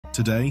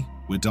Today,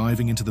 we're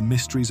diving into the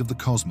mysteries of the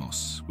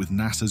cosmos with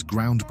NASA's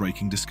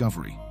groundbreaking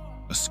discovery,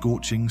 a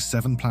scorching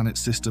seven-planet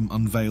system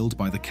unveiled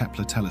by the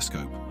Kepler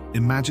telescope.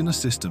 Imagine a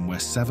system where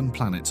 7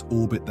 planets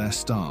orbit their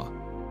star,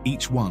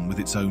 each one with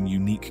its own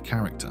unique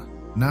character.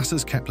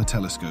 NASA's Kepler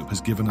telescope has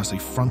given us a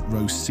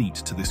front-row seat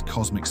to this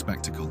cosmic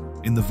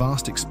spectacle. In the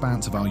vast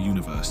expanse of our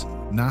universe,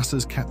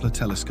 NASA's Kepler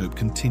telescope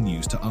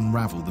continues to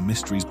unravel the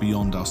mysteries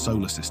beyond our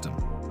solar system.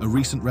 A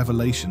recent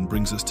revelation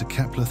brings us to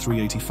Kepler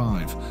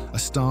 385, a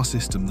star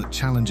system that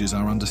challenges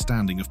our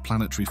understanding of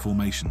planetary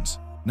formations.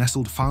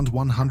 Nestled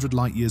 100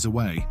 light-years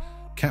away,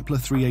 Kepler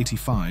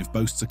 385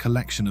 boasts a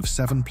collection of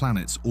 7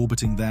 planets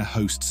orbiting their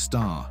host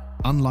star.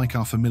 Unlike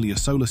our familiar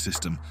solar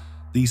system,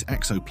 these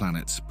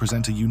exoplanets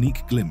present a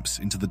unique glimpse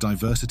into the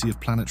diversity of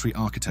planetary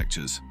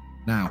architectures.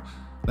 Now,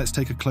 let's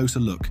take a closer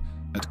look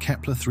at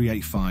Kepler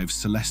 385's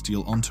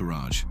celestial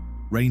entourage.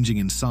 Ranging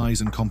in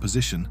size and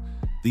composition,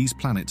 these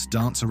planets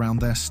dance around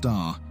their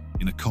star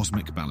in a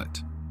cosmic ballet.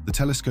 The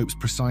telescope's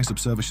precise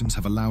observations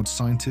have allowed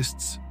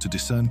scientists to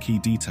discern key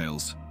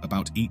details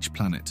about each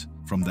planet,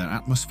 from their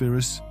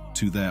atmospheres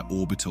to their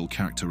orbital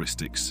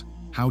characteristics.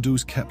 How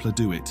does Kepler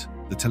do it?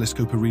 The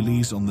telescope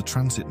relies on the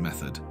transit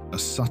method, a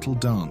subtle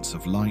dance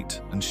of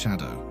light and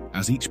shadow.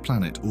 As each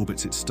planet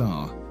orbits its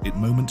star, it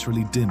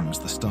momentarily dims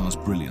the star's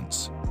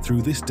brilliance.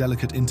 Through this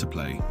delicate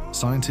interplay,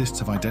 scientists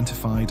have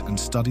identified and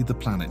studied the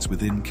planets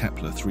within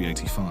Kepler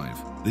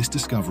 385. This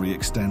discovery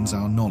extends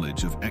our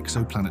knowledge of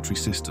exoplanetary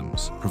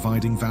systems,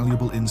 providing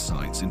valuable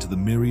insights into the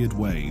myriad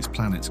ways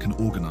planets can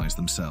organize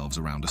themselves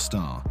around a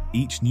star.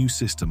 Each new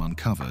system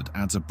uncovered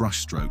adds a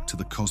brushstroke to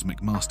the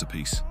cosmic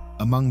masterpiece.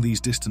 Among these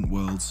distant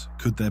worlds,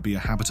 could there be a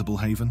habitable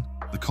haven?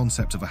 The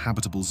concept of a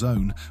habitable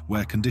zone,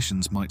 where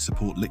conditions might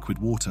support liquid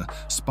water,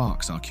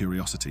 sparks our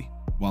curiosity.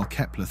 While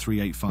Kepler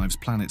 385's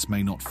planets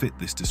may not fit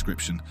this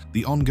description,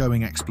 the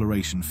ongoing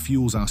exploration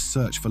fuels our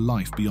search for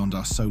life beyond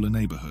our solar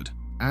neighborhood.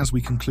 As we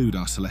conclude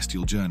our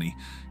celestial journey,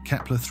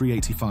 Kepler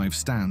 385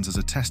 stands as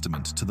a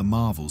testament to the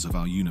marvels of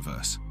our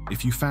universe.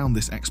 If you found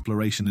this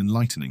exploration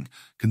enlightening,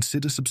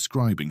 consider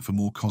subscribing for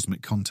more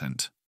cosmic content.